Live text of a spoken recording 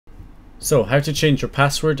So how to change your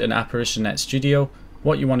password in ApparitionNET Studio.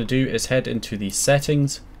 What you want to do is head into the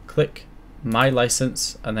settings, click My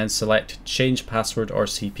License, and then select Change Password or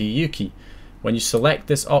CPU Key. When you select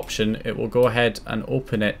this option, it will go ahead and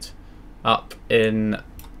open it up in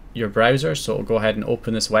your browser. So it will go ahead and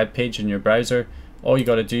open this web page in your browser. All you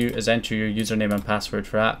got to do is enter your username and password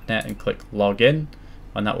for AppNet and click Login,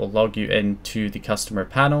 and that will log you into the customer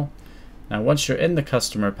panel. Now once you're in the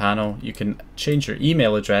customer panel, you can change your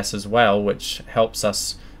email address as well, which helps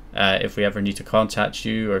us if we ever need to contact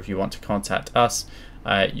you or if you want to contact us.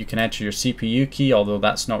 You can enter your CPU key, although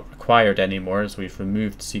that's not required anymore as we've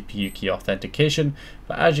removed CPU key authentication.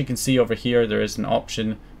 But as you can see over here, there is an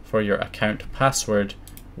option for your account password,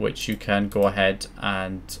 which you can go ahead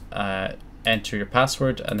and enter your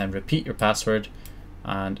password and then repeat your password.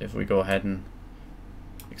 And if we go ahead and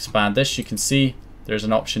expand this, you can see there's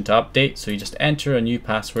an option to update. So you just enter a new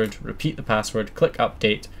password, repeat the password, click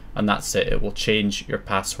update, and that's it. It will change your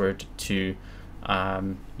password to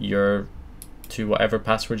whatever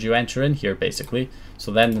password you enter in here, basically.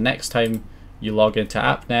 So then the next time you log into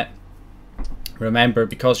AppNet, remember,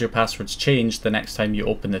 because your password's changed, the next time you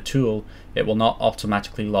open the tool, it will not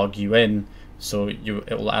automatically log you in. So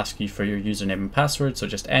it will ask you for your username and password. So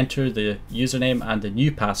just enter the username and the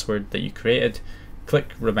new password that you created,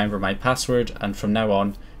 click Remember My Password, and from now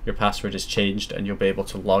on your password is changed and you'll be able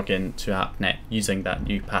to log in to AppNet using that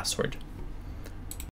new password.